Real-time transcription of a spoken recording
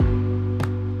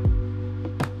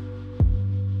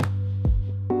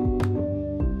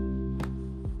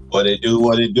What it do?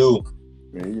 What it do?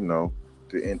 Man, you know,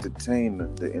 the entertainer,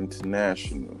 the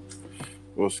international.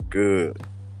 What's good?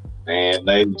 Man,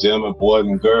 ladies and gentlemen, boys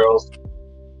and girls,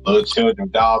 little children,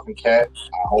 dogs and cats.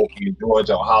 I hope you enjoyed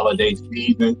your holiday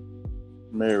season.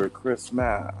 Merry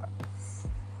Christmas.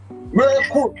 Merry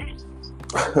Christmas.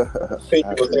 Thank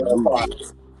you for saying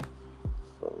that.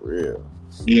 For real.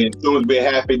 And soon to be a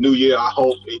happy new year. I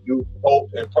hope and you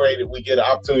hope and pray that we get an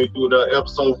opportunity to do the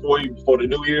episode for you before the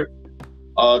new year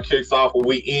kicks off, and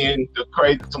we end the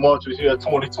crazy tumultuous year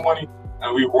 2020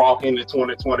 and we walk into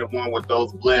 2021 with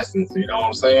those blessings. You know what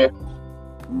I'm saying?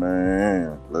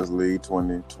 Man, let's leave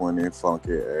 2020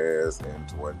 funky ass in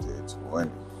 2020.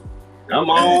 Come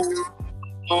on.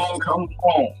 Come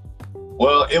on.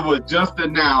 Well, it was just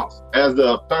announced as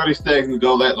of 30 seconds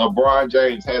ago that LeBron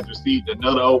James has received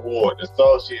another award, the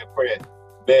Associated Press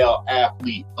Male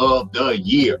Athlete of the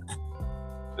Year.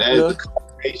 That is the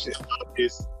culmination of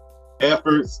his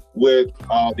efforts with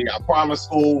the I Promise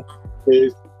School,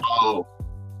 his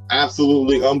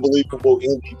absolutely unbelievable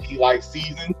MVP-like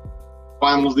season,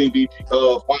 Finals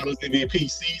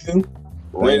MVP season,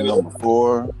 Ring number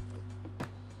 4,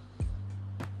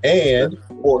 and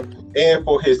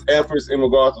for his efforts in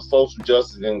regards to social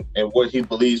justice and what he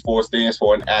believes stands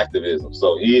for in activism.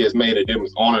 So he has made a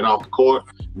difference on and off the court.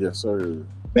 Yes, sir.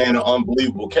 Man, an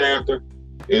unbelievable character.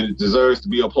 It deserves to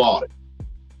be applauded.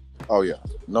 Oh yeah,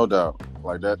 no doubt.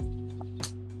 Like that,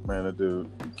 man. That dude,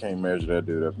 you can't measure that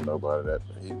dude up to nobody. That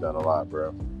he's done a lot,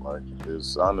 bro. Like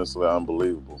it's honestly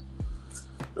unbelievable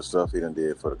the stuff he done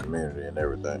did for the community and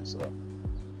everything. So,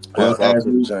 Well, as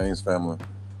to the James family.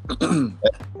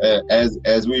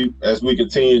 as we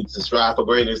continue to strive for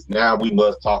greatness, now we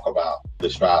must talk about the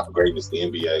strive for greatness, the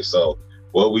NBA. So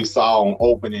what we saw on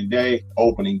opening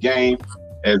game,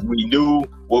 as we knew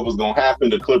what was going to happen,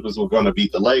 the Clippers were going to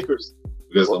beat the Lakers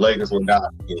because the Lakers were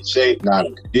not in shape, not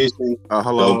in condition.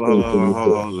 Hold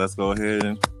on. Let's go ahead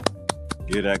and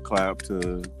give that clap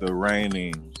to the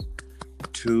reigning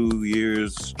 2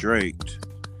 years straight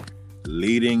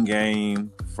leading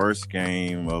game. First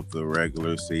game of the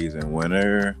regular season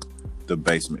winner, the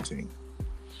basement team.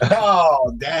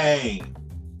 Oh, dang.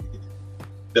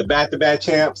 The back-to-back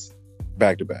champs.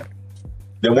 Back-to-back.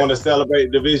 They want to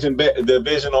celebrate divisional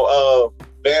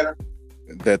banner.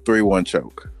 That 3-1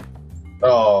 choke.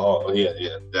 Oh, yeah,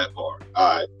 that part.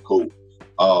 All right, cool.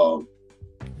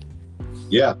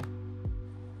 Yeah.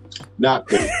 Not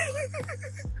cool.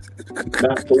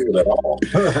 Not cool at all.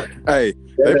 Hey,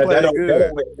 they play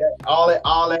good. All that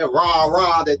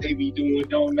rah that they be doing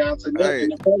don't amount to nothing in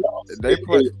the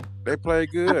playoffs. They play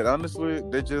good. Honestly,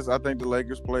 I think the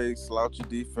Lakers play slouchy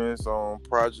defense on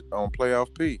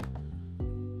playoff P.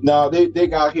 No, they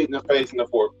got hit in the face in the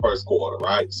first quarter,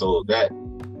 right? So that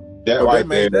they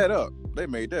made that up. They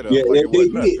made that up. Yeah,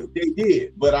 they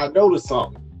did. But I noticed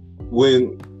something.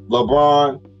 When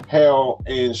LeBron, Harold,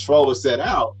 and Schroeder set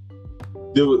out,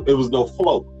 it was no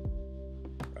flow.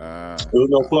 There was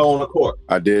no flow on the court.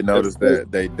 I did notice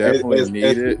that. They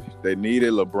definitely they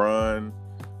needed LeBron.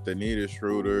 They needed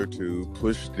Schroeder to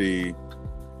push the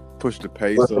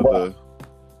pace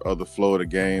of the flow of the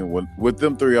game. With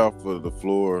them three off of the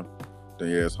floor, then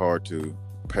yeah, it's hard to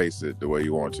pace it the way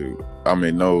you want to. I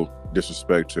mean, no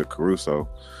disrespect to Caruso,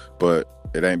 but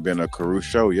it ain't been a Caruso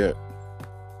show yet.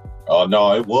 Oh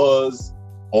no, it was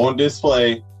on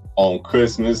display on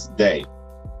Christmas Day.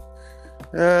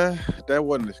 That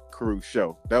wasn't a Caruso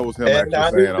show. That was him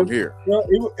actually saying, "I'm here."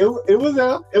 It was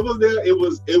there.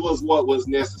 It was what was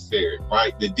necessary,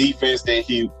 right? The defense that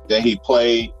he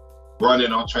played,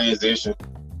 running on transition.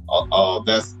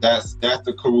 That's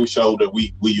the Caruso show that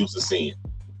we used to seeing,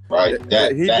 right?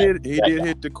 He did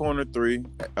hit the corner three.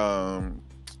 I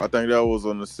think that was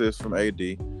an assist from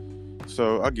AD.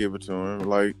 So I give it to him.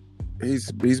 Like he's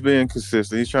being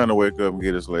consistent. He's trying to wake up and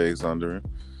get his legs under him.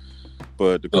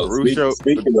 But the Caruso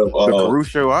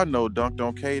show I know dunked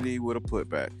on KD with a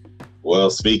putback.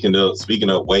 Well, speaking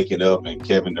of waking up and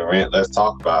Kevin Durant, let's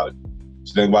talk about it. What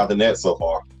you think about the Nets so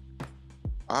far?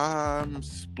 I'm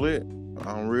split.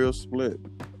 I'm real split.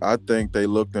 I think they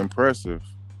looked impressive,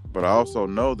 but I also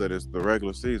know that it's the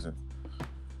regular season.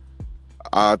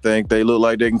 I think they look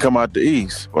like they can come out the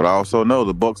East, but I also know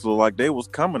the Bucks look like they was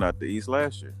coming out the East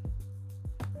last year.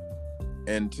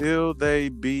 Until they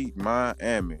beat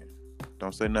Miami.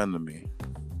 Don't say nothing to me.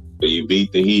 But you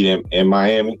beat the Heat in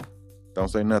Miami? Don't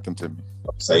say nothing to me.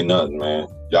 Don't say nothing, man.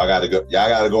 Y'all gotta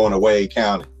go into Wade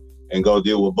County and go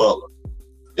deal with Butler.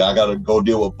 Y'all gotta go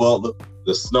deal with Butler,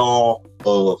 the snarl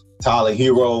of Tyler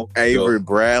Hero, Avery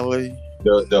Bradley,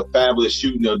 the fabulous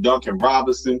shooting of Duncan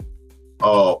Robinson,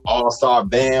 All-Star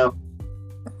Bam.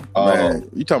 Man,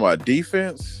 you talking about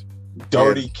defense?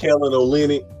 Dirty Kellen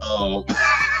Olynyk.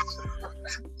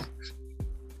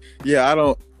 Yeah, I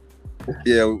don't.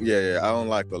 Yeah. I don't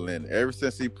like Olynyk. Ever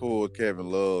since he pulled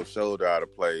Kevin Love's shoulder out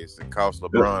of place and cost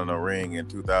LeBron a ring in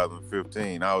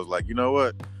 2015, I was like, you know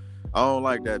what? I don't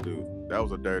like that dude. That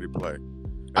was a dirty play.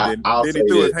 And then he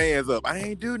threw his hands up. I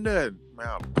ain't do nothing. Man,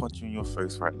 I'll punch you in your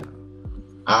face right now.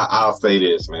 I'll say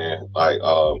this, man. Like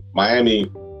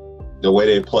Miami, the way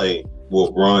they play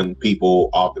will run people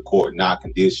off the court, not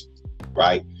conditions,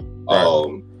 right?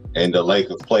 And the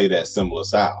Lakers play that similar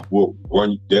style.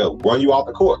 They'll run you off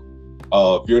the court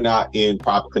if you're not in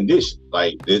proper condition.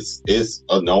 Like this is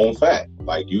a known fact.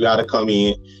 Like you got to come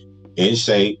in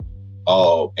shape,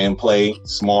 and play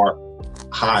smart,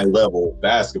 high level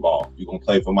basketball. You're gonna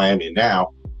play for Miami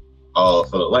now, for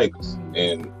the Lakers,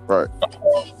 and I'm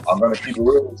gonna keep it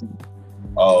real with you.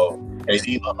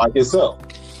 KD look like himself.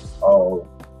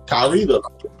 Kyrie look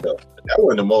like himself. That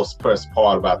wasn't the most impressive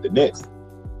part about the Knicks.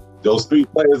 Those three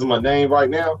players in my name right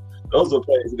now, those are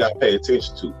players you got to pay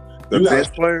attention to. The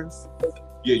best players?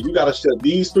 Yeah, you got to shut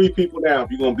these three people down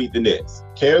if you're going to beat the Nets.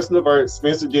 Karis LeVert,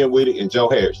 Spencer Dinwiddie, and Joe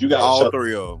Harris. You got all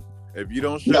three of them. If you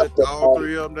don't shut all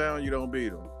three of them down, you don't beat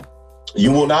them.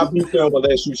 You will not beat them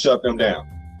unless you shut them down.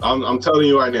 I'm telling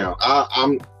you right now.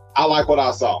 I like what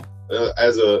I saw.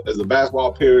 As a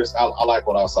basketball purist, I like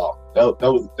what I saw.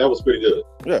 That was pretty good.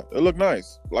 Yeah, it looked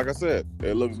nice. Like I said,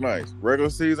 it looks nice. Regular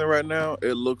season right now,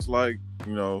 it looks like,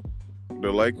 the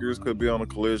Lakers could be on a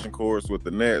collision course with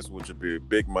the Nets, which would be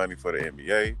big money for the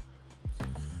NBA.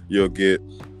 You'll get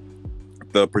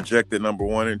the projected number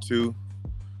 1 and 2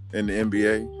 in the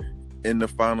NBA in the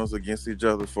finals against each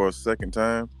other for a second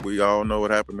time. We all know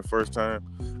what happened the first time.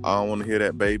 I don't want to hear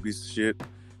that baby shit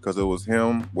because it was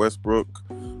him, Westbrook,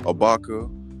 Ibaka,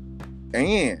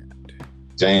 and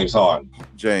James Harden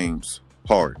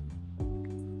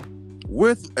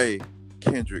with a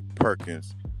Kendrick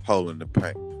Perkins holding the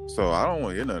paint. So I don't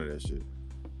want to hear none of that shit.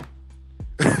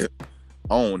 I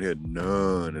don't want to hear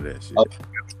none of that shit. My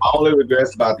only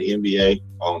regrets about the NBA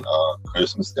on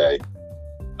Christmas Day,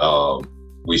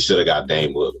 we should have got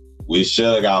Dame Lillard. We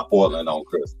should have got Portland on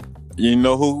Christmas. You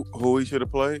know who he should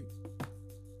have played?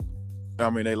 I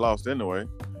mean, they lost anyway.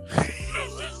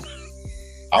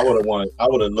 I would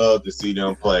have loved to see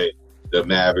them play the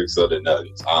Mavericks or the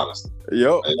Nuggets, honestly.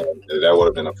 Yep. That would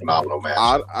have been a phenomenal match.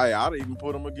 I'd even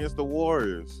put them against the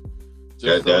Warriors.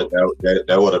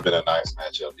 That would have been a nice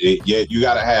matchup. You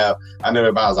got to have. I know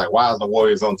everybody's like, why is the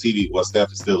Warriors on TV? Well,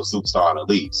 Steph is still a superstar in the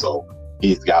league, so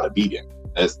he's got to beat him.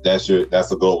 That's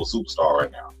a global superstar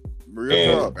right now.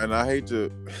 Real talk. And I hate to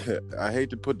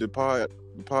put the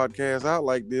podcast out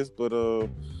like this, but a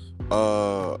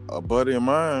buddy of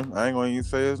mine, I ain't gonna even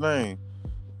say his name,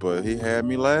 but he had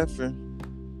me laughing.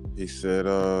 He said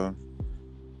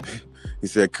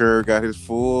Kerr got his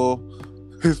full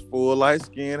light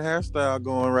skin hairstyle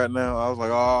going right now. I was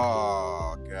like,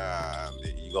 oh God,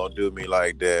 you gonna do me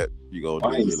like that? You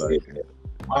gonna do me like that?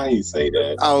 Why you say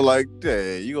that? I was like,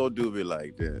 dang, you gonna do me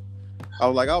like that? I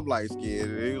was like, I'm light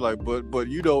skinned. And he was like, but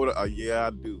you know what? Yeah, I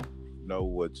do know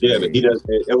what you mean. But he does.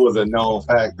 It was a known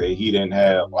fact that he didn't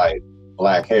have like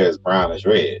black hair is brownish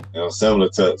red. Similar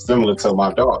to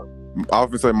my daughter. I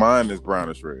often say mine is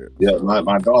brownish red. Yeah, my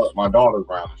daughter's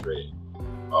brownish red.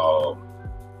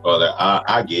 But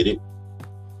I get it.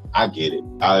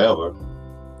 However,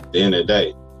 at the end of the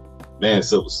day, man,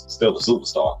 still a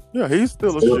superstar. Yeah, he's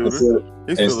still a shooter.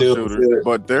 He's still a shooter.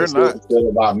 But they're not.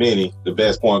 Still by many the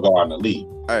best point guard in the league.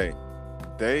 Hey,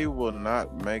 they will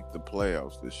not make the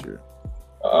playoffs this year.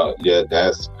 Yeah,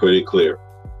 that's pretty clear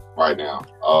right now.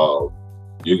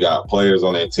 You got players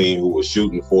on that team who were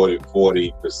shooting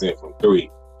 40% from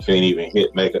three. Can't even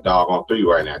make a doggone three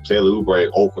right now. Kelly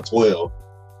Oubre 0 for 12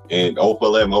 and 0 for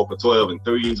 11, 0 for 12 in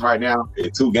threes right now in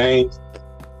 2 games.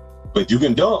 But you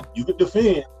can dunk. You can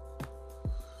defend.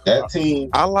 That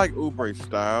team. I like Oubre's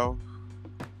style.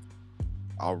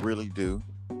 I really do.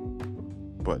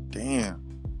 But damn,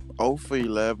 0 for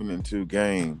 11 in 2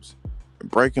 games.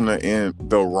 Breaking the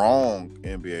wrong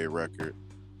NBA record.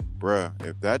 Bruh,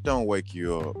 if that don't wake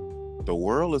you up, the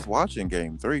world is watching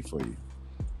Game 3 for you.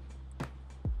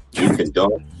 You can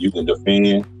dunk, you can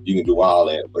defend, you can do all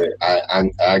that. But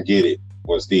I get it.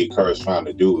 What Steve Kerr's trying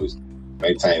to do is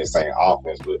maintain the same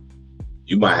offense, but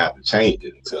you might have to change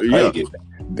it until they get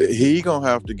there. He gonna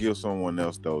have to give someone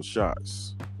else those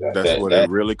shots. That's what it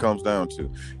really comes down to.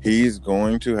 He's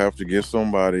going to have to give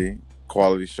somebody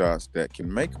quality shots that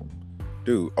can make them.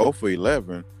 Dude, 0 for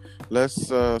 11. Let's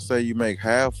say you make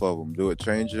half of them. Do it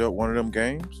change up one of them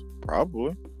games?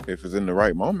 Probably, if it's in the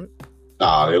right moment.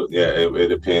 It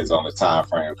depends on the time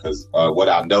frame. Because what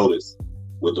I noticed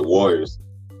with the Warriors,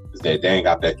 is that they ain't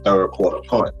got that third quarter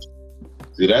punch.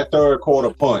 See, that third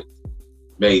quarter punch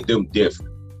made them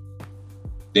different.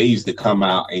 They used to come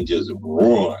out and just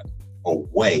run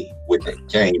away with the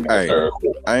game in the third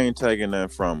quarter. I ain't taking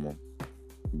that from them,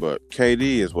 but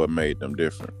KD is what made them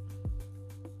different.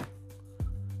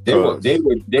 They were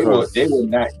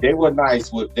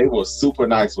nice with. They were super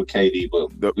nice with KD,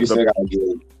 but we still gotta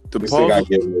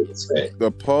give them respect.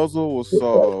 The puzzle was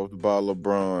solved by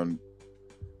LeBron,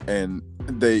 and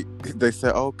they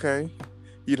said, "Okay,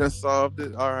 you done solved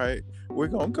it. All right, we're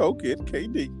gonna go get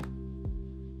KD,"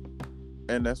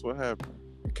 and that's what happened.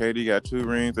 KD got 2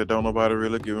 rings that don't nobody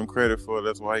really give him credit for.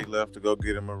 That's why he left to go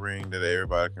get him a ring that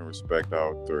everybody can respect.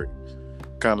 All 3,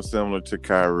 kind of similar to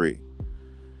Kyrie.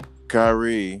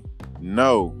 Kyrie,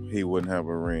 no, he wouldn't have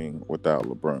a ring without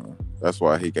LeBron. That's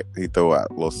why he throw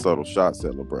out little subtle shots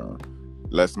at LeBron.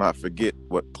 Let's not forget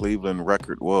what Cleveland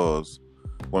record was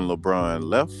when LeBron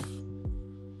left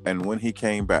and when he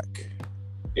came back.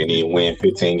 And he win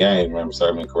 15 games, remember,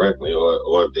 serving me correctly,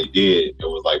 or if they did, it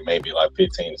was like maybe like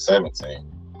 15 to 17.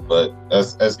 But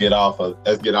let's get off of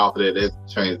that.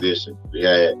 Let's transition. We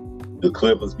had the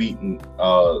Clippers beating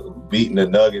the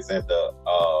Nuggets at the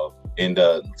in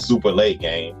the super late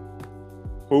game.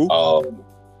 Who?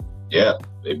 Yeah,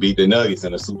 they beat the Nuggets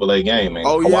in the super late game, man.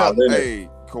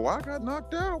 Kawhi got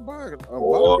knocked out by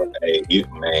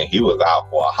he was out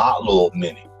for a hot little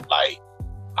minute. Like,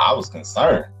 I was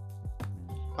concerned.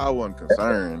 I wasn't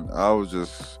concerned. I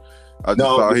just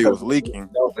thought he was leaking.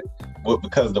 But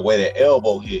because the way the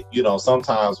elbow hit,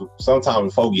 sometimes when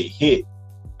folks get hit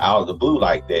out of the blue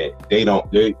like that, they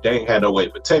ain't had no way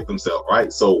to protect themselves,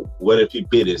 right? So what if he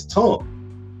bit his tongue?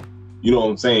 You know what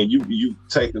I'm saying? You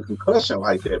take a concussion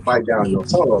like that, bite down your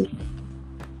tongue.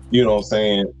 You know what I'm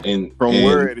saying? And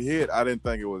where it hit, I didn't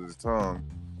think it was his tongue.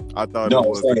 I thought it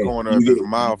was the corner of his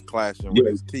mouth clashing with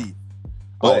his teeth.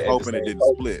 I was hoping it didn't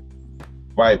split.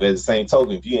 Right, but at the same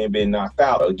token, if you ain't been knocked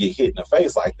out or get hit in the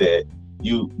face like that,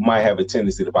 you might have a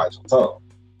tendency to bite your tongue.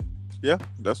 Yeah,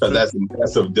 that's true. That's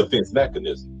a defense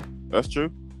mechanism. That's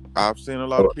true. I've seen a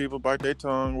lot of people bite their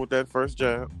tongue with that first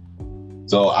jab.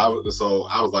 So I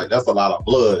was like, that's a lot of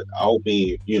blood. I hope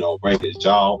he, break his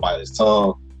jaw, bite his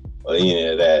tongue, or any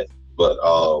of that. But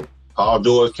Paul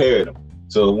George carried him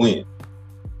to a win.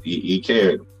 He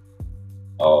carried him.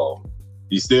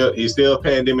 He's still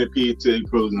pandemic P2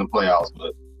 cruising the playoffs,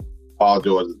 but Paul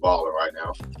George is balling right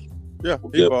now. Yeah,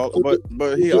 he ball,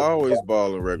 but he always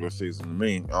ball in regular season to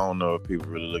me. I don't know if people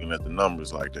really looking at the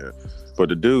numbers like that, but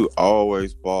the dude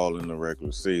always ball in the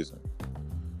regular season.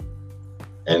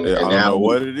 And I don't know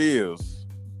what it is,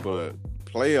 but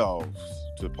playoffs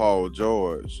to Paul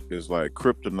George is like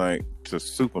kryptonite to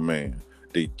Superman.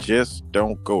 They just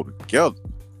don't go together.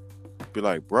 Be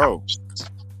like, bro.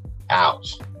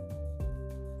 Ouch.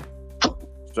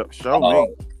 Show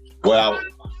me. Well,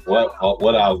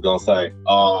 what I was gonna say.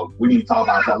 We need to talk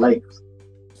about the Lakers.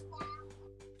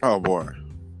 Oh boy,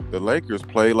 the Lakers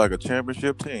play like a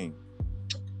championship team.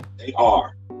 They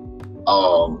are.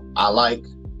 I like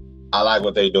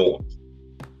what they're doing.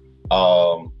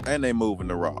 And they moving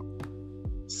the rock.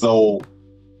 So,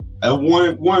 a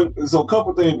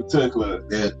couple things in particular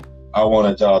that I want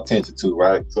to draw attention to,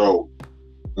 right? So,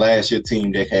 last year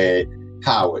team, they had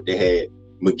Howard, they had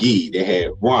McGee, they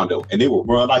had Rondo, and they would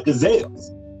run like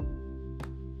gazelles.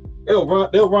 They'll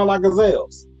run like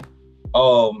gazelles.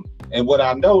 And what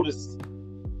I noticed,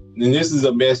 and this is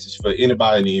a message for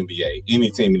anybody in the NBA,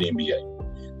 any team in the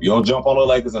NBA. You don't jump on the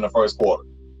Lakers in the first quarter,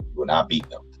 you will not beat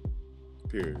them.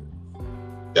 Period.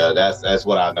 Yeah, that's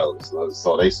what I noticed.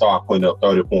 So they start putting up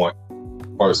 30-point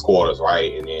first quarters,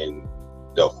 right? And then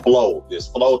this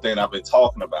flow thing I've been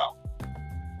talking about,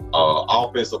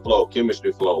 offensive flow,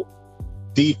 chemistry flow,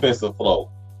 defensive flow,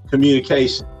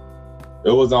 communication.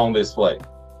 It was on display.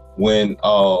 When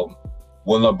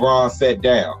LeBron sat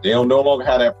down, they don't no longer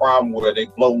have that problem where they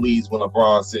blow leads when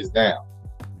LeBron sits down.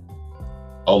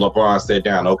 Oh, LeBron sat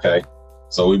down. Okay,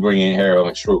 so we bring in Harold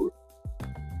and Schroeder.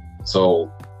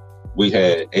 So we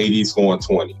had AD scoring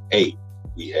 28.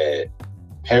 We had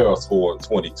Harold scoring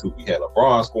 22. We had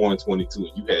LeBron scoring 22,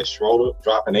 and you had Schroeder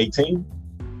dropping 18.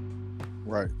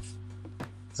 Right.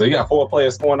 So you got 4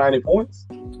 players scoring 90 points.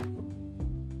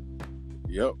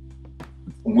 Yep.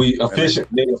 They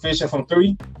efficient from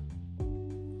 3.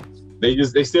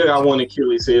 They still got one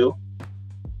Achilles heel,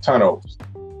 turnovers.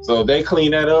 So they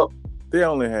clean that up. They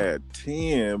only had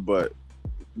 10, but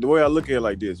the way I look at it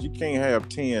like this, you can't have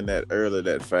 10 that early,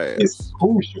 that fast. It's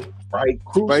crucial, right?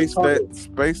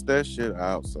 Space that shit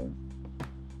out, son.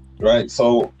 Right.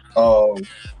 So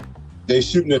they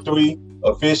shooting the 3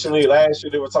 efficiently. Last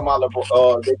year they were talking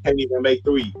about they can't even make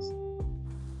threes.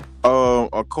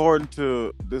 According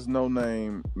to this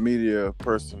no-name media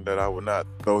person that I would not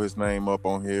throw his name up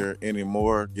on here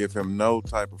anymore, give him no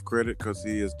type of credit because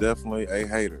he is definitely a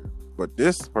hater. But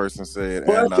this person said,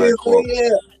 and I quote,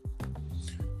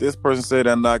 this person said,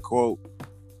 and I quote,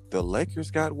 the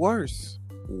Lakers got worse.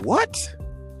 What?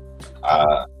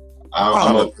 I'm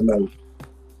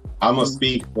gonna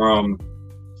speak from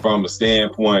a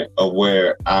standpoint of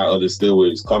where I understood where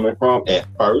he's coming from at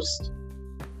first.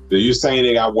 So you're saying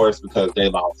they got worse because they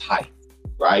lost height,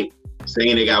 right?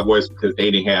 Saying they got worse because they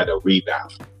didn't have the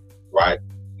rebound, right?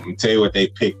 Let me tell you what they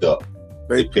picked up.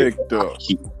 They picked up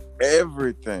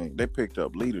everything. They picked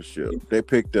up leadership. They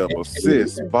picked up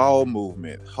assists, ball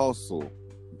movement, hustle,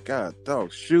 God,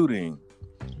 dog, shooting,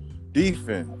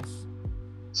 defense.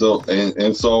 So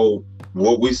so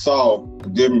what we saw, the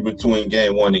difference between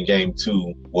game 1 and game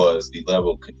 2 was the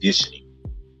level of conditioning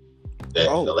that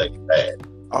the Lakers had.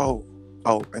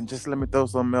 Oh, and just let me throw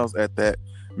something else at that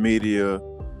media,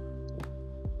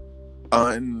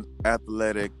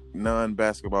 unathletic,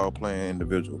 non-basketball playing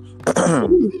individual.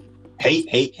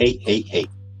 Hate.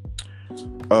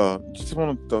 Just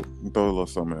want to throw a little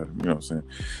something at him. You know what I'm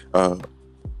saying?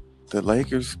 The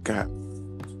Lakers got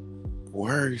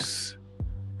worse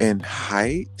in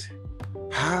height.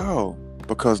 How?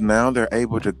 Because now they're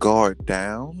able to guard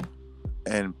down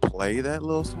and play that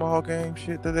little small game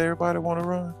shit that everybody want to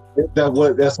run.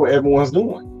 That's what everyone's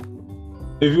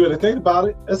doing. If you really think about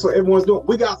it, that's what everyone's doing.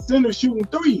 We got centers shooting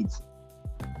threes.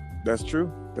 That's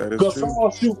true. That is true.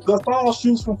 Gasol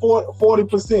shoots from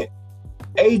 40%.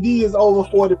 AD is over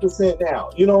 40% now.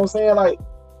 You know what I'm saying? Like,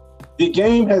 the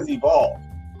game has evolved.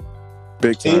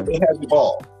 Big time. It has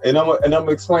evolved. And I'm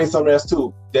gonna explain something else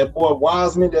too. That boy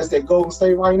Wiseman, that's at Golden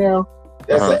State right now.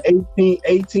 That's an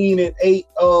 18 and 8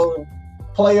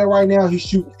 player right now. He's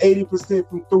shooting 80%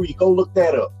 from 3. Go look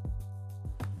that up.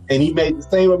 And he made the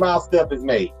same amount Steph has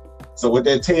made. So what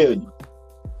that tell you,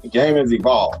 the game has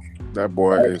evolved. That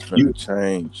boy is finna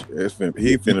change.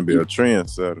 He finna be a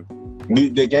trendsetter.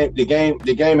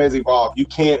 The game has evolved. You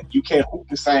can't hoop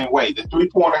the same way. The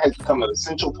 3-pointer has become an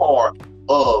essential part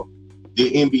of the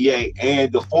NBA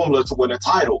and the formula to win a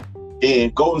title.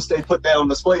 And Golden State put that on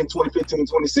display in 2015 and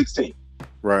 2016.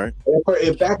 Right.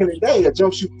 And back in the day, a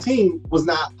jump shooting team was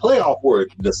not playoff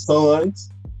worthy. The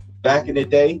Suns, back in the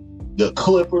day, the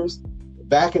Clippers,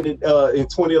 back in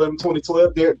 2011,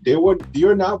 2012,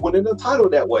 they're not winning the title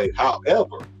that way.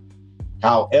 However,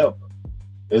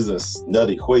 there's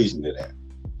another equation to that.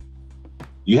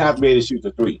 You have to be able to shoot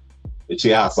the 3, but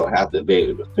you also have to be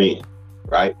able to defend,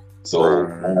 right? So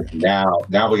now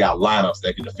we got lineups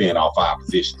that can defend all 5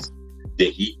 positions. The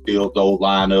Heat filled those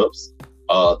lineups.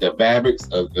 The Mavericks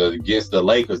against the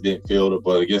Lakers didn't fill it,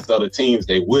 but against other teams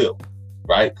they will,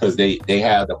 right? Because they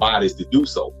have the bodies to do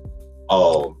so.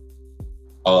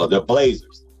 The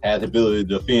Blazers had the ability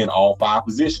to defend all 5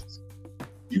 positions.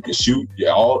 You can shoot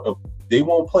they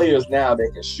want players now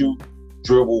that can shoot,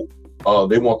 dribble.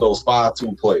 They want those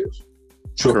 5-2 players,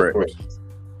 triple threats.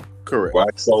 Correct.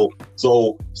 Right. So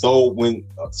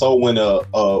when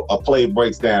a play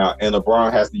breaks down and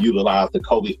LeBron has to utilize the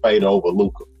Kobe fade over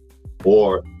Luka,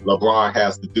 or LeBron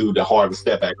has to do the Harden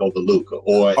step back over Luka,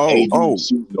 or AD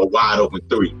shooting a wide open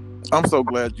 3. I'm so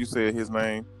glad you said his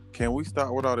name. Can we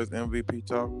start with all this MVP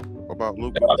talk about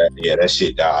Luka? That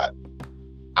shit died.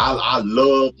 I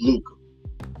love Luka,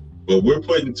 but we're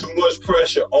putting too much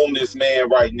pressure on this man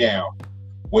right now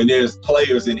when there's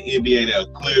players in the NBA that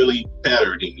are clearly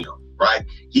better than him, right?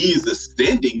 He is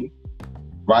ascending,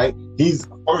 right? He's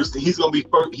first. He's gonna be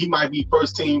first. He might be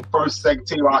second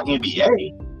team all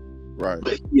NBA, right?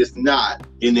 But he is not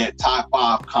in that top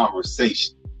 5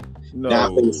 conversation. No.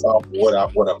 Now based off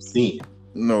what I'm seeing.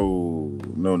 No.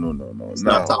 It's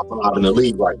not top 5 in the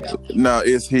league right now. Now,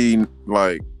 is he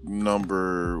like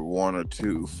number 1 or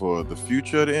 2 for the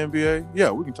future of the NBA?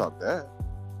 Yeah, we can talk that.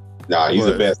 Nah, he's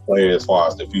the best player as far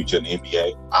as the future in the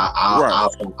NBA.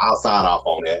 I'll sign off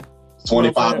on that.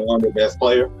 25 and 1, the best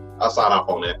player. I'll sign off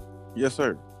on that. Yes,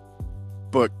 sir.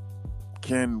 But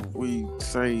can we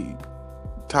say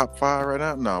top 5 right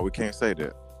now? No, we can't say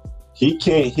that. He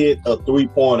can't hit a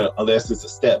 3-pointer unless it's a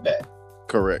step back.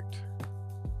 Correct.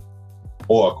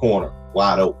 Or a corner,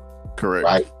 wide open. Correct.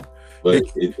 Right? But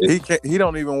he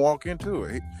don't even walk into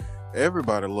it.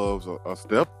 Everybody loves a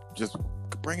step. Just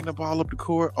bringing the ball up the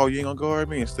court. Oh, you ain't gonna guard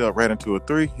me? And step right into a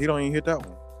 3. He don't even hit that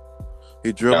one.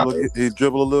 He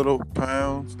dribble a little,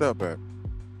 pound, step back.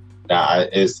 Nah,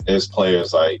 it's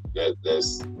players like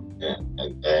this,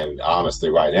 and honestly,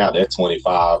 right now they're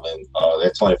 25 and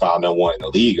they're 25 number 1 in the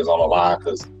league is on the line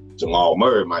because Jamal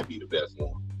Murray might be the best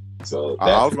one. So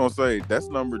I was gonna say that's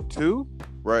number 2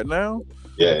 right now.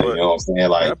 Yeah, But you know what I'm saying?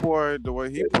 Like that boy, the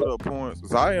way he put up points,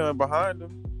 Zion behind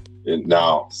him.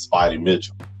 Now, Spidey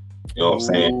Mitchell. You know what I'm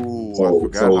saying? Ooh, I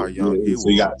forgot how young he was.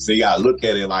 You got to look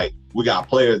at it like we got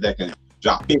players that can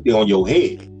drop 50 on your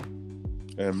head.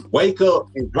 And wake up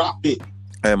and drop 50.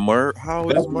 And how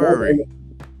old is Murray?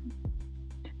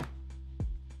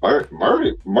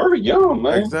 Murray young,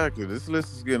 man. Exactly. This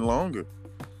list is getting longer.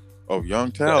 Oh,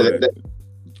 young talent.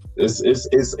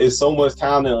 It's so much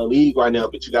talent in the league right now,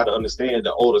 but you got to understand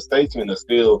the older statesmen are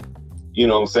still, you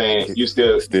know what I'm saying? You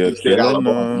still got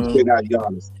LeBron, you still got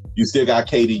Giannis, you still got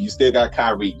KD, you still got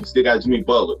Kyrie, you still got Jimmy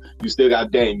Butler, you still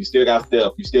got Dame, you still got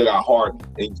Steph, you still got Harden,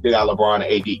 and you still got LeBron and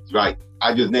AD, right?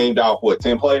 I just named off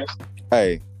 10 players?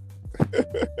 Hey.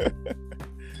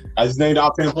 I just named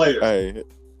off 10 players. Hey.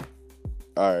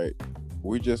 All right.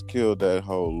 We just killed that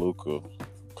whole Luka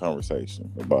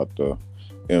conversation about the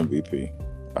MVP.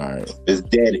 All right. It's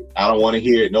dead. I don't want to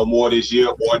hear it no more this year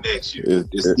or next year.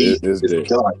 It's dead.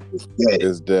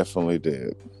 It's definitely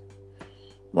dead.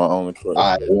 My only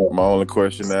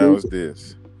question now is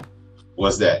this.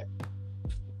 What's that?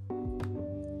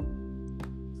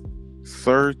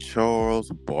 Sir Charles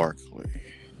Barkley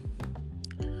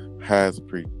has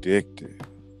predicted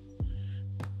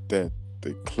that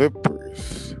the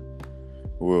Clippers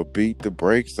will beat the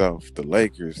brakes off the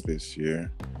Lakers this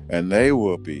year, and they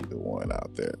will be the one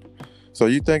out there. So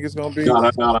you think it's gonna be? No,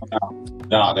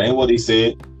 that ain't what he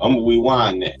said. I'm gonna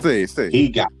rewind that. See. He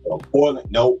got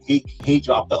Portland. No, he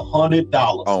dropped $100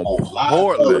 on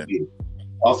live television.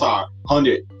 I'm sorry,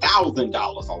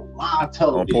 $100,000 on live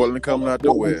television. On Portland coming out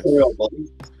the West,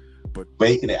 but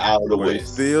making it out of the West. He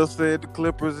still said the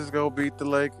Clippers is gonna beat the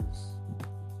Lakers.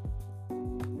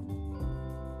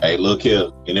 Hey, look here.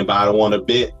 Anybody want to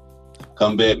bet?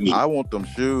 Come bet me. I want them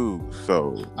shoes.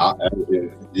 So I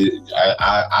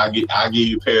give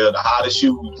you a pair of the hottest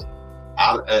shoes.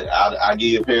 I give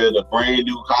you a pair of the brand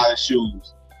new hottest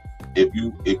shoes. If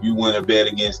you win a bet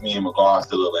against me in regards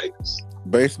to the Lakers.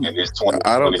 Basement.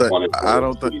 I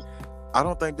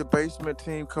don't think the basement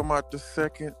team come out the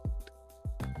second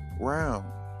round.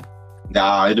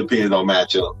 Nah, it depends on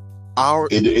matchup.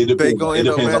 They gonna end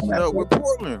up matching up with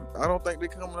Portland. I don't think they're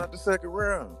coming out the second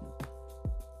round.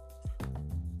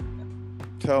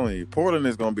 I'm telling you, Portland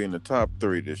is gonna be in the top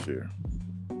 3 this year.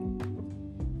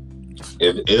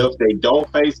 If they don't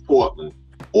face Portland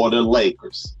or the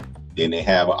Lakers, then they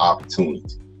have an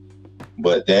opportunity.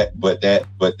 But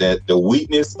the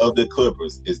weakness of the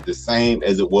Clippers is the same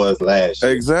as it was last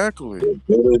year. Exactly. The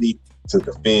ability to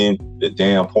defend the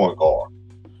damn point guard.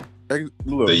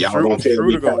 Look, so y'all gonna tell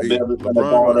me Pat Beverly's gonna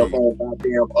guard up on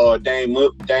goddamn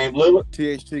Dame Lillard?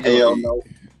 THT Hell no.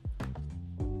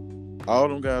 All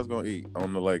them guys gonna eat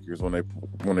on the Lakers when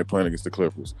they playing against the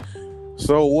Clippers.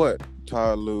 So what?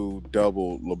 Ty Lue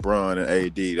doubled LeBron and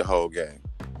AD the whole game.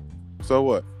 So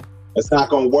what? It's not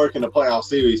gonna work in the playoff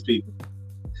series, people.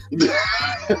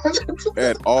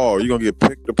 At all. You're gonna get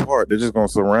picked apart. They're just gonna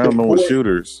surround them with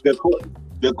shooters.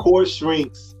 The court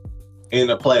shrinks in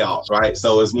the playoffs, right?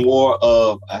 So it's more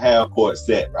of a half-court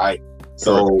set, right?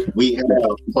 So we have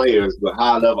players with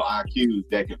high-level IQs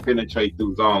that can penetrate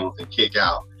through zones and kick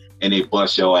out, and they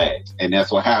bust your ass. And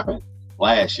that's what happened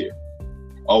last year.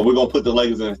 Oh, we're going to put the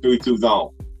Lakers in a 3-2 zone.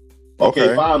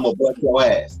 Okay, fine, we'll bust your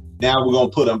ass. Now we're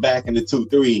going to put them back in the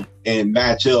 2-3 and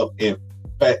match up and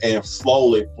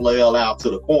slowly flail out to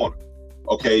the corner.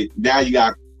 Okay, now you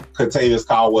got Kentavious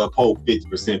Caldwell-Pope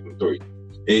 50% from 3.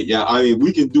 Yeah, I mean,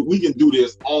 we can do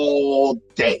this all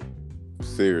day.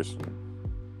 Seriously.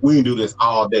 We can do this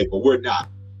all day, but we're not.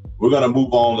 We're going to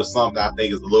move on to something I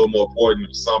think is a little more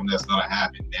important, something that's going to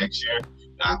happen next year.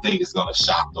 And I think it's going to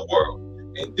shock the world.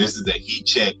 And this is a heat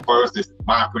check first. This is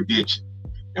my prediction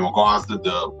in regards to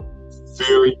the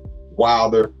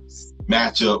Fury-Wilder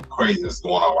matchup craziness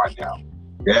going on right now.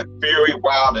 That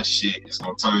Fury-Wilder shit is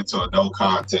going to turn into a no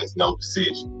contest, no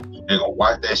decision. They're going to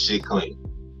wipe that shit clean.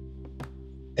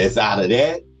 It's out of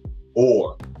that,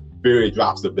 or Fury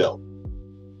drops the belt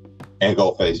and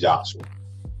go face Joshua.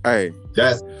 Hey,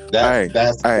 that's what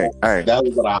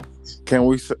I. Can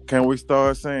we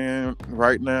start saying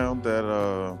right now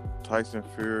that Tyson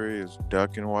Fury is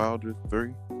ducking Wilder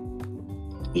 3?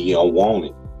 He don't want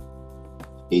it.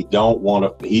 He don't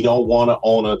want to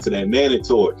own up to that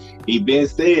mandatory. He been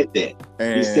said that.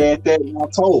 He said that in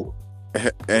October.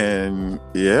 And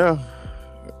yeah.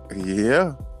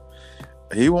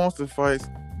 He wants to fight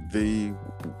the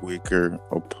weaker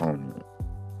opponent.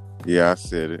 Yeah, I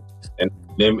said it. And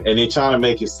they're trying to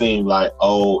make it seem like,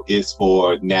 oh, it's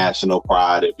for national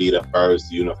pride to be the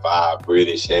first unified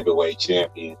British heavyweight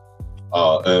champion.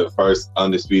 first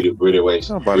undisputed British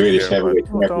heavyweight champion.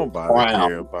 Nobody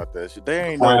care about that shit.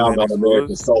 They ain't no crowned Lennox on American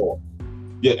Lewis. soil.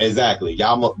 Yeah, exactly.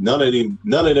 Y'all, none of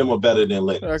them are better than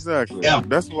Lennox. Exactly. Ever.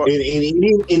 That's what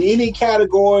in any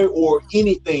category or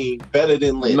anything better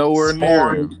than Lennox. Nowhere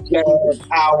near him.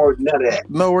 Power, none of that.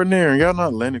 Nowhere near him. Y'all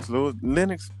not Lennox Lewis.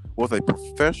 Lennox was a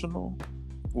professional,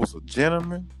 was a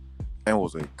gentleman, and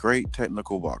was a great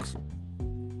technical boxer.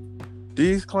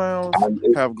 These clowns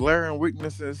have glaring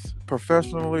weaknesses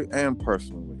professionally and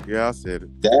personally. Yeah, I said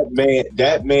it.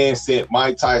 That man sent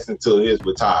Mike Tyson to his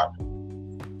retirement.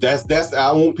 That's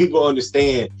I want people to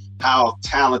understand how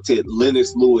talented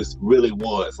Lennox Lewis really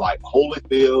was. Like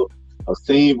Holyfield,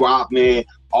 Hakeem Rockman,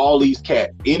 all these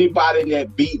cats. Anybody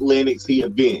that beat Lennox, he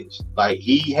avenged. Like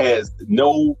he has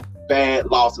no bad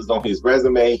losses on his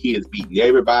resume. He has beaten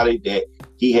everybody that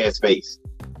he has faced.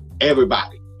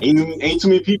 Everybody. Ain't too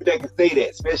many people that can say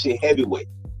that, especially heavyweight.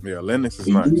 Yeah, Lennox is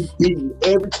nice.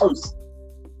 Every person.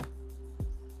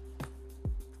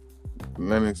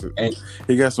 Lennox,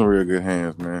 he got some real good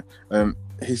hands, man, and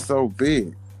he's so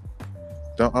big.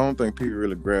 I don't think people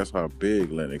really grasp how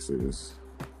big Lennox is.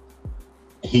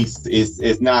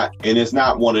 It's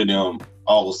not one of them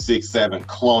 6'7"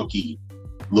 clunky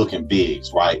looking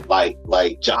bigs, right?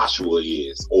 Like Joshua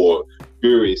is, or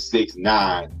Fury is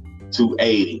 6'9",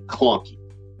 280 clunky.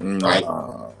 Right?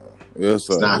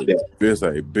 It's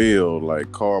a build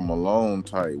like Karl Malone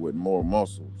type with more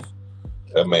muscles.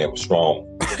 That man was strong.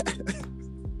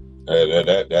 We're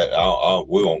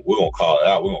gonna call it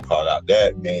out. We're gonna call it out.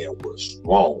 That man was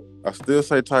strong. I still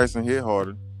say Tyson hit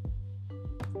harder.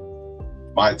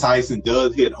 Mike Tyson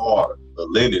does hit harder, but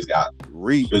Lennox got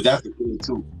reach. But that's the thing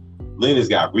too. Lennox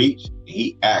got reach. And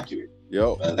he accurate.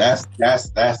 Yo, that's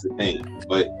the thing.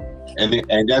 But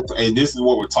and this is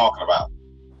what we're talking about.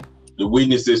 The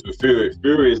weaknesses with Fury.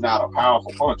 Fury is not a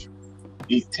powerful puncher.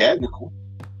 He's technical.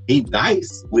 He's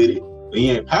nice with it, but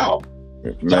he ain't powerful.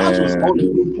 Joshua's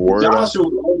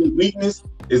only weakness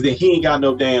is that he ain't got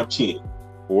no damn chin.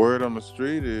 Word on the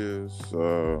street is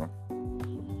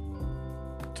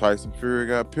Tyson Fury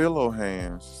got pillow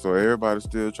hands, so everybody's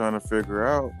still trying to figure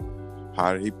out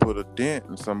how did he put a dent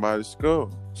in somebody's skull.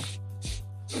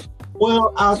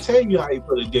 Well, I'll tell you how he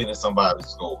put a dent in somebody's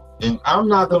skull, and I'm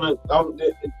not gonna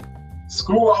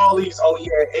screw all these. Oh, he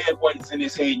had egg weights in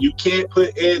his hand. You can't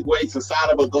put egg weights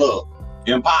inside of a glove.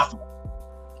 Impossible.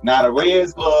 Not a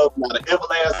Reds glove, not an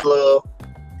Everlast glove.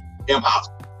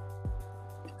 Impossible.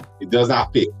 It does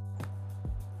not fit.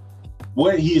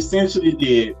 What he essentially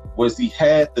did was he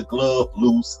had the glove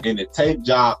loose and the tape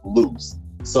job loose,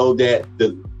 so that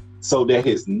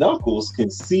his knuckles can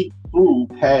see through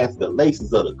past the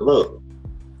laces of the glove.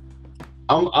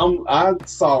 I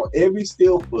saw every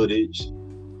still footage.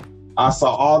 I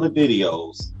saw all the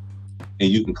videos, and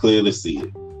you can clearly see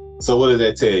it. So what does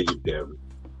that tell you, Devin?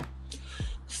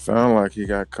 Sound like he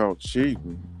got caught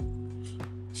cheating,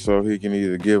 so he can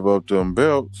either give up them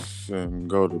belts and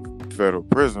go to federal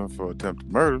prison for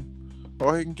attempted murder,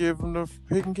 or he can give him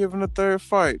the third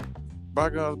fight.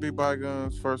 Bygones be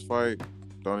bygones. First fight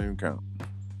don't even count.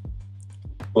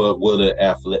 But will the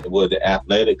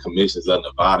athletic commissions of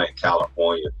Nevada and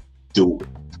California do it?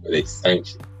 Will they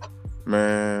sanction?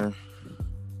 Man,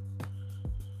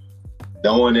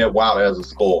 throwing that wild as a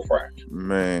skull fracture.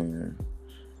 Man,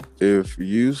 if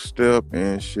you step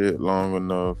in shit long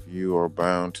enough, you are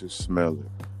bound to smell it.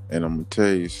 And I'm gonna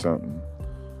tell you something.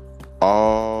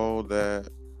 All that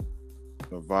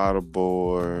Nevada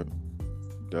board,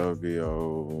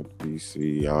 WO,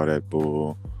 BC, all that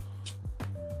bull,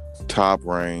 Top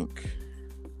Rank,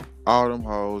 all them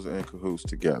hoes in cahoots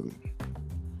together.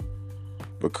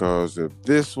 Because if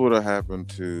this would have happened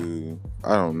to,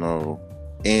 I don't know,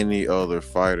 any other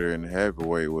fighter in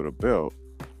heavyweight with a belt,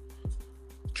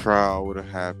 trial would have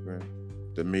happened,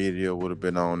 the media would have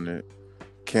been on it,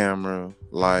 camera,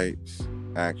 lights,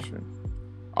 action,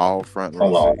 all front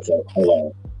row seats.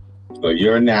 Hold on. So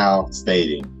you're now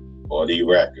stating, for the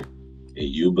record, that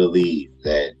you believe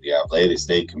that the Athletic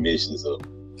State Commissions of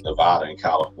Nevada and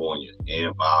California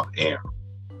and Bob Arum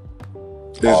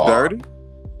is dirty?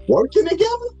 Working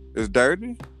together? It's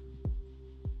dirty?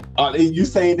 Are you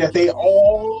saying that they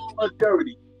all are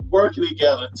dirty, working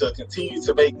together to continue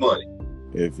to make money?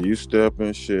 If you step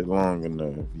in shit long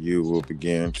enough, you will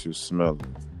begin to smell it.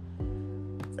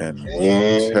 And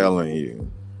I'm telling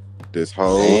you, this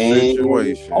whole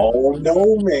situation. Oh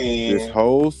no, man! This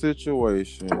whole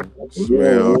situation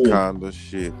smells kind of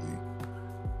shitty.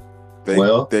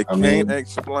 They can't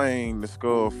explain the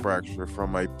skull fracture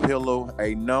from a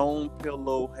known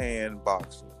pillow hand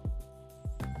boxer.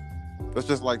 That's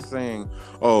just like saying,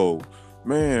 oh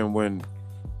man, when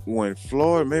when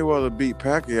Floyd Mayweather beat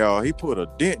Pacquiao, he put a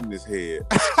dent in his head.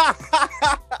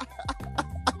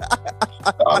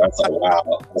 Oh, that's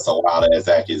a wild ass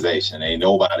accusation. Ain't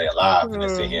nobody alive gonna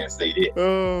sit here and say that.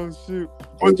 Oh shoot!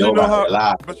 But you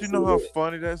know how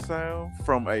funny that sounds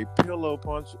from a pillow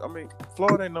punch. I mean,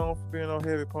 Floyd ain't known for being no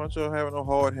heavy puncher or having no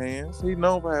hard hands. He's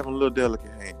known for having little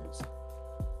delicate hands.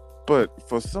 But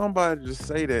for somebody to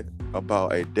say that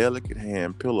about a delicate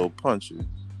hand pillow puncher,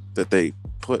 that they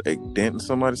put a dent in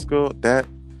somebody's skull, that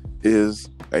is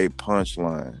a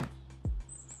punchline.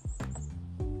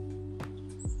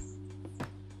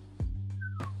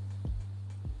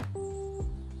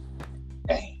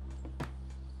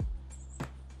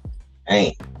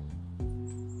 Hey.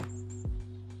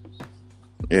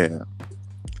 Yeah.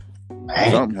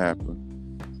 Something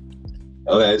happened.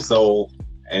 Okay, so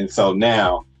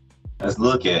now let's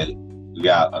look at it. We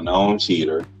got a known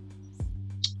cheater.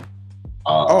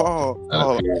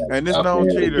 And this known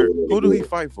cheater, who do he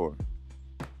fight for?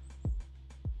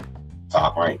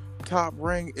 Top Rank. Top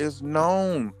Rank is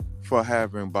known for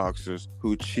having boxers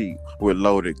who cheat with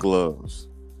loaded gloves.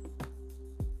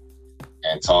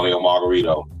 Antonio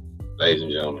Margarito, ladies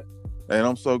and gentlemen. And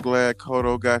I'm so glad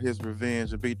Cotto got his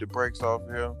revenge and beat the brakes off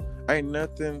him. Ain't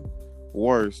nothing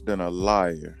worse than a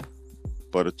liar,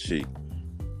 but a cheat.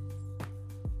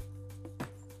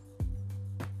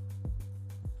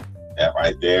 That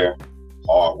right there,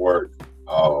 hard work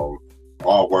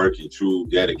and true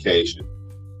dedication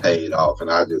paid off.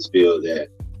 And I just feel that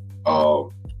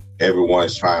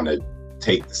everyone's trying to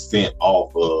take the scent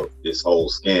off of this whole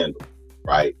scandal,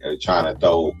 right? And trying to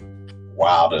throw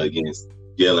Wilder against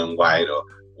Dylan White or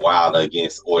Wilder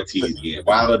against Ortiz again.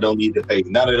 Wilder don't need to face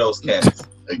none of those cats.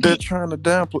 They're trying to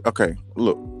downplay. Okay,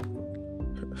 look.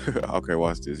 Okay,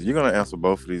 watch this. You're going to answer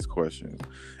both of these questions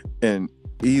in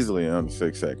easily under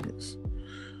 6 seconds.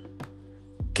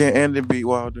 Can Andy beat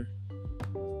Wilder?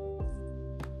 No.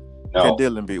 Can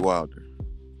Dylan beat Wilder?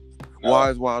 No. Why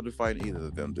is Wilder fighting either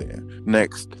of them then?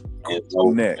 Next. There's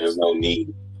no need. There's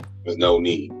no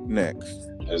need. Next.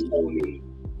 There's no need.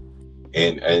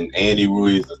 And Andy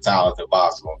Ruiz is a talented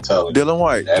boxer. I'm telling you. Dylan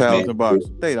White, talented boxer.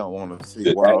 They don't want to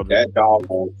see Wilder. That dog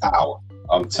on power.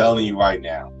 I'm telling you right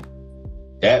now.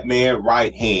 That man's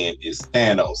right hand is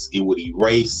Thanos. It would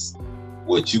erase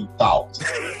what you thought.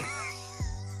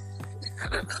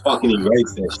 Fucking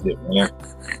erase that shit, man.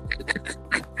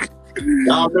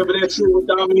 Y'all remember that shit with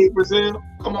Dominique Brazil?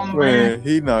 Come on, man.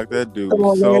 He knocked that dude's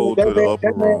soul to the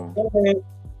upper room.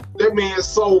 That man's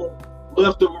soul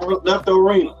left the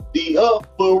arena. The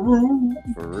upper room.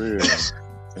 For real.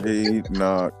 He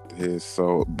knocked his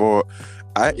soul. Boy,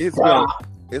 it's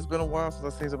been a while since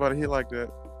I've seen somebody hit like that.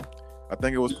 I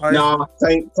think it was Tyson. No,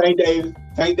 Tank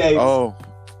Davis. Oh,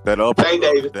 that uppercut. Tank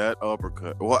Davis. That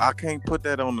uppercut. Well, I can't put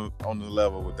that on the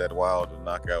level with that Wilder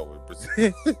knockout with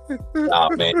Brazil. Nah,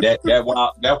 man,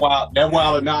 that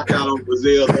Wilder knockout on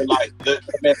Brazil looked like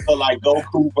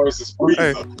Goku versus Frieza.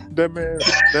 Hey,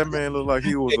 that man looked like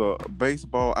he was a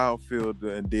baseball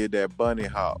outfielder and did that bunny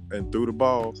hop and threw the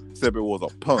ball, except it was a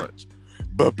punch.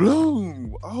 But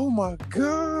bloom! Oh my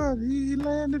God, he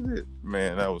landed it.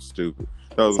 Man, that was stupid.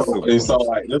 So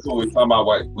like that's what we're talking about.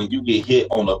 Like, when you get hit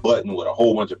on a button with a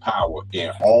whole bunch of power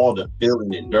and all the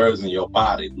feeling and nerves in your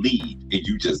body leave and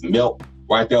you just melt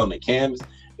right there on the canvas.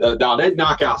 That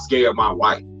knockout scared my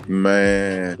wife.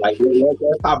 Man, like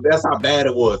that's how bad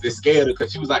it was. It scared her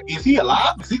because she was like, "Is he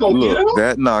alive? Is he gonna get him?"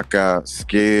 That knockout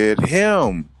scared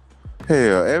him.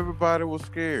 Hell, everybody was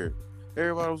scared.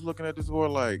 Everybody was looking at this boy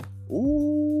like,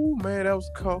 "Ooh, man, that was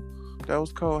cold. That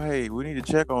was cold. Hey, we need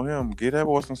to check on him. Get that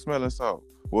boy some smelling salt.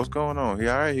 What's going on? He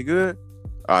all right? He good?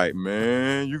 All right,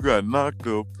 man. You got knocked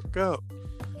the fuck out."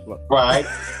 Right.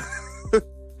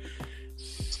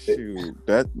 Shoot,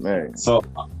 that man. So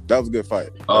that was a good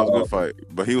fight. That was a good fight.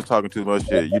 But he was talking too much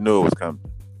shit. You knew it was coming.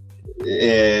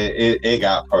 It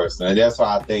got personal. And that's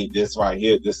why I think this right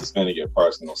here, this is going to get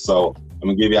personal. So I'm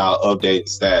going to give y'all an updated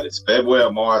status. February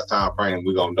or March time frame,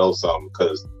 we're going to know something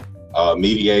because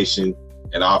mediation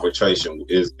and arbitration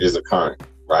is occurring,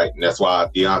 right? And that's why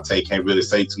Deontay can't really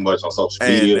say too much on social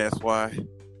media. And that's why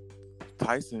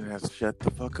Tyson has to shut the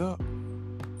fuck up.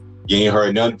 You ain't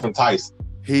heard nothing from Tyson.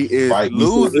 He is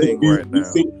losing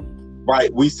right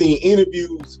now. We seen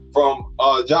interviews from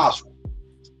Joshua.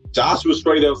 Joshua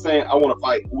straight up saying, "I want to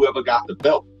fight whoever got the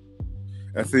belt."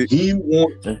 And see, he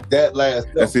wants that last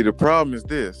belt. And see, the problem is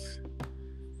this: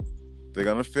 they're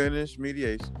gonna finish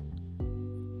mediation,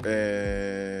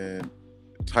 and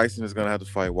Tyson is gonna have to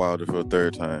fight Wilder for a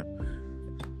third time.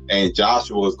 And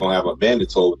Joshua is gonna have a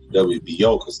mandatory with the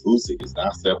WBO because Usyk is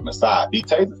not stepping aside. He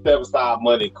takes a step aside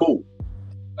money, cool.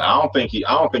 I don't think he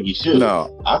should.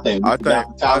 No, I think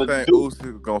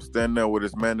Usyk gonna stand there with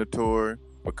his mandatory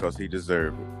because he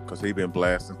deserved it. Because he been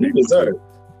blasting people. He deserved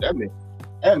it.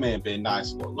 That man been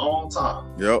nice for a long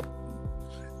time. Yep.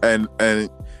 And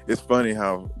it's funny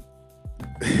how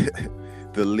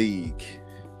the league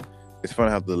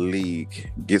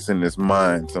gets in his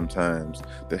mind sometimes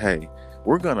that, hey,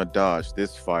 we're gonna dodge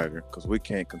this fighter because we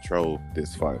can't control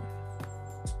this fighter.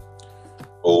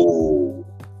 Oh.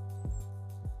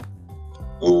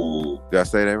 Did I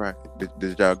say that right?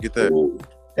 Did y'all get that? Ooh.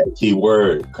 That key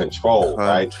word, control.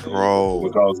 Right?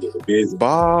 Because the business,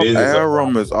 Bob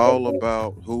Arum is all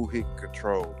about who he can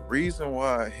control. The reason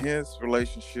why his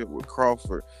relationship with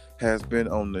Crawford has been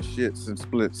on the shits and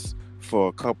splits for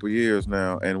a couple years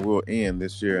now and will end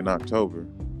this year in October.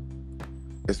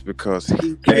 It's because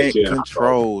he can't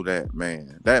control that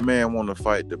man. That man want to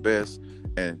fight the best,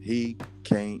 and he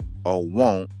can't or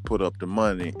won't put up the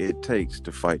money it takes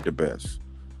to fight the best.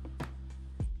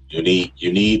 You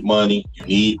need money. You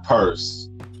need purse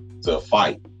to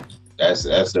fight. That's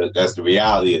the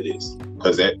reality of this.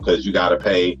 Because you got to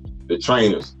pay the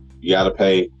trainers. You got to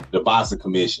pay the boxing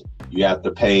commission. You have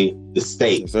to pay the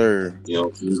state. Yes, sir. You know,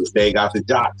 the state got the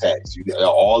job tax. You got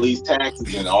all these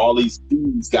taxes and all these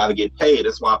fees got to get paid.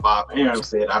 That's why Bob Arum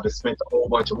said, I just spent a whole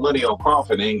bunch of money on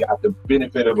Crawford and ain't got the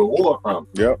benefit of reward from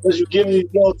it. Yep. Because you're giving these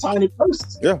little tiny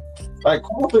purses. Yeah. Like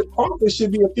Crawford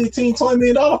should be a $15-20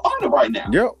 million fighter right now.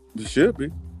 Yep. It should be.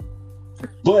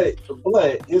 But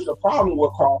here's the problem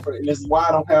with Crawford, and this is why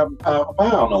I don't have him pound for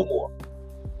pound no more.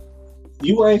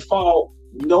 You ain't fought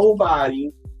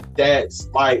nobody that's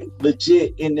like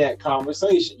legit in that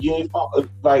conversation. You ain't fought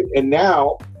like, and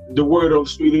now the word on the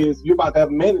street is you're about to have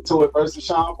a mandatory versus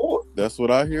Sean Ford. That's what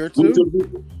I hear too.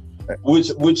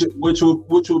 Which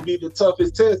will be the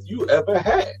toughest test you ever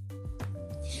had.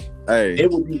 Hey,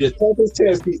 it will be the toughest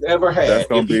test he's ever had. That's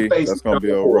gonna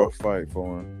be a rough fight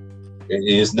for him. And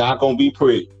it's not gonna be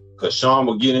pretty because Sean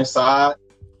will get inside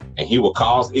and he will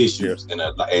cause issues. Yeah.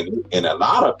 And a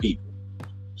lot of people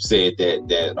said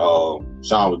that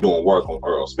Sean was doing work on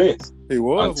Earl Spence. He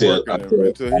was until that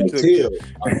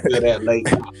late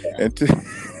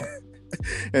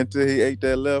until he ate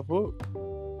that left hook.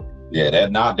 Yeah,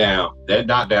 that knockdown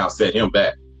set him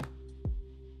back.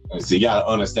 And so you gotta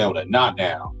understand what a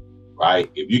knockdown,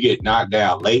 right? If you get knocked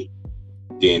down late,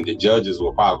 then the judges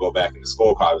will probably go back in the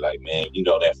scorecard like, man, you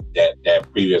know that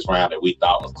previous round that we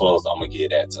thought was close, I'm gonna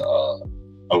get that to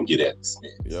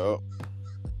Smith. Yep. You know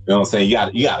what I'm saying? You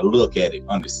gotta look at it,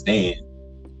 understand.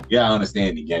 You gotta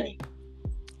understand the game.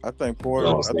 I think Porter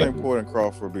and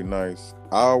Crawford would be nice.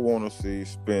 I want to see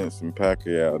Spence and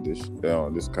Pacquiao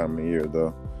this coming year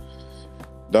though.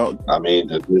 I mean,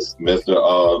 this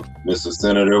Mr.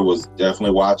 Senator was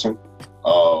definitely watching.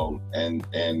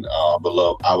 And I would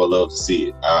love to see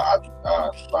it. I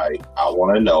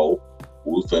want to know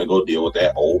who's gonna go deal with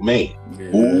that old man. Yeah.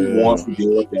 Who wants to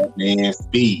deal with that man's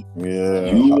speed?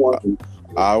 Yeah,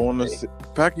 I want to see.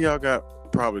 Pacquiao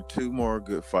got probably 2 more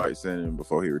good fights in him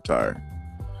before he retired.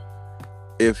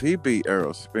 If he beat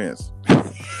Errol Spence,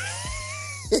 but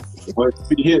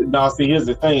here's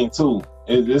the thing too.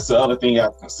 This is the other thing you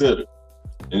have to consider,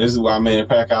 and this is why Manny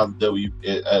Pacquiao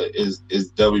is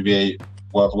WBA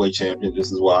welterweight champion. This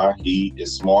is why he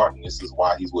is smart, and this is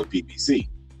why he's with PBC.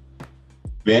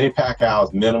 Manny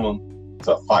Pacquiao's minimum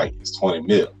to fight is 20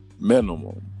 mil.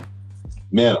 Minimum,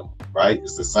 right?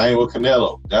 It's the same with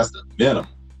Canelo. That's the minimum.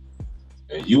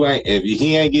 And if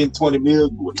he ain't getting 20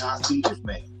 mil, you will not see this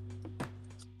man.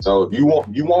 So if you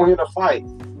want him to fight,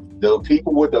 the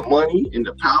people with the money and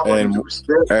the power and the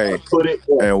respect put it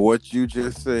on. And what you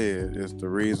just said is the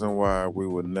reason why we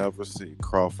would never see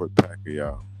Crawford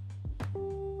Pacquiao.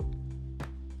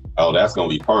 Oh, that's gonna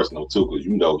be personal too, because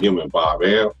you know him and Bob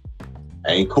Arum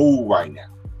ain't cool right now.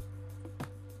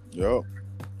 Yo.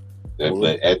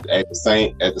 But at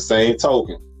the same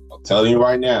token, I'm telling you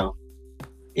right now,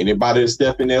 anybody that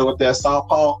step in there with that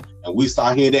southpaw and we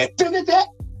start hearing that,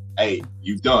 hey,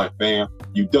 you done, fam.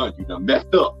 You done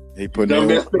messed up. He putting in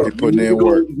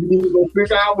work. You need to go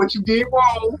figure out what you did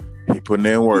wrong. He putting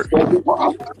in work.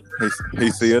 He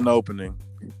see an opening.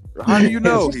 How do you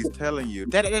know? He's telling you.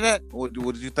 What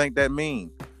did you think that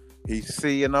mean? He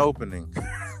see an opening.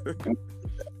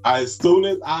 As soon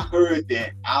as I heard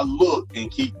that, I looked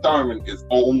and Keith Thurman is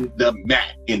on the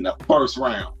mat in the first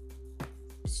round.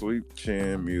 Sweet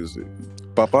chin music.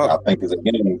 Pop. Y'all think it's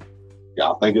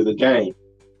a game.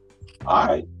 All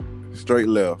right. Straight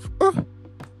left.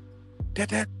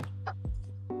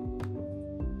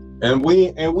 And we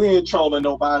ain't trolling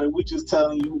nobody. We just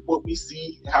telling you what we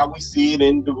see, how we see it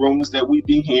in the rumors that we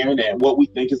be hearing, and what we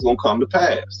think is gonna come to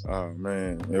pass. Oh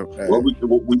man,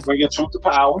 we bring truth to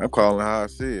power. I'm calling how I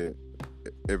see it.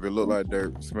 If it look like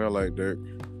dirt, smell like dirt,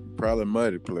 probably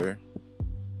muddy, player.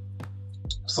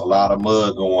 It's a lot of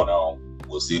mud going on.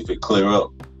 We'll see if it clear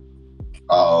up.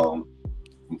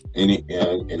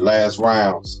 In last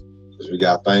rounds, because we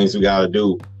got things we got to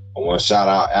do. I want to shout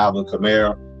out Alvin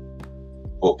Kamara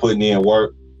for putting in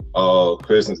work.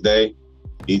 Christmas Day,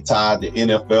 he tied the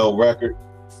NFL record.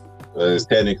 It's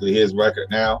technically his record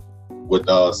now with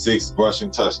 6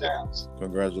 rushing touchdowns.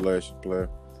 Congratulations, player.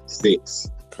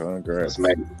 6. Congrats.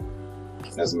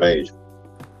 That's major.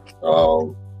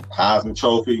 Heisman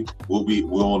Trophy,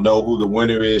 we'll know who the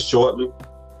winner is shortly.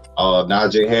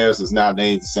 Najee Harris is now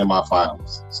named to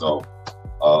semifinals. So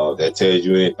that tells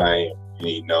you anything you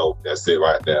need to know. That's it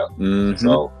right there. Mm-hmm.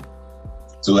 So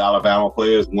 2 Alabama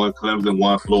players, 1 Clemson,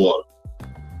 1 Florida.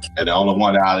 And the only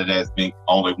one out of that's been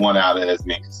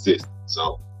consistent.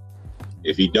 So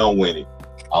if he don't win it,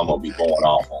 I'm gonna be going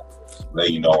off on him.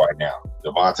 Let you know right now.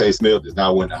 Devontae Smith does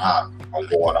not win the Heisman. I'm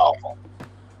going off on him.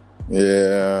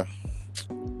 Yeah,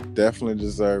 definitely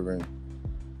deserving.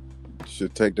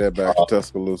 Should take that back to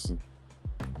Tuscaloosa.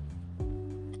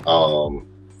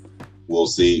 We'll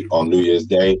see on New Year's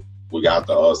Day. We got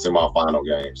the semifinal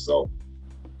game, so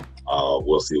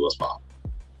we'll see what's found.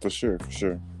 For sure.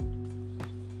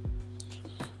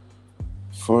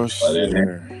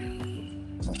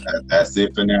 That's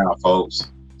it for now,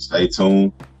 folks. Stay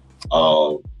tuned.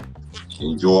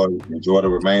 Enjoy the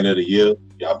remainder of the year.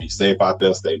 Y'all be safe out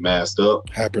there. Stay masked up.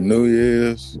 Happy New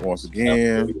Year's once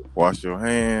again. Wash your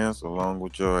hands along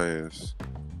with your ass.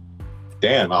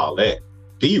 Damn all that.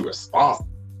 Be responsible.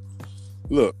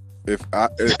 Look,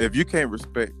 if you can't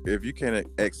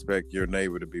expect your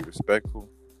neighbor to be respectful,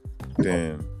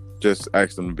 then just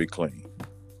ask them to be clean.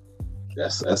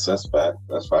 That's fact.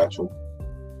 That's factual.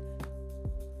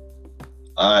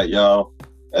 All right, y'all.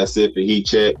 That's it for Heat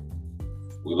Check.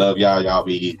 We love y'all. Y'all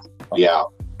be easy. Be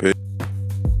out.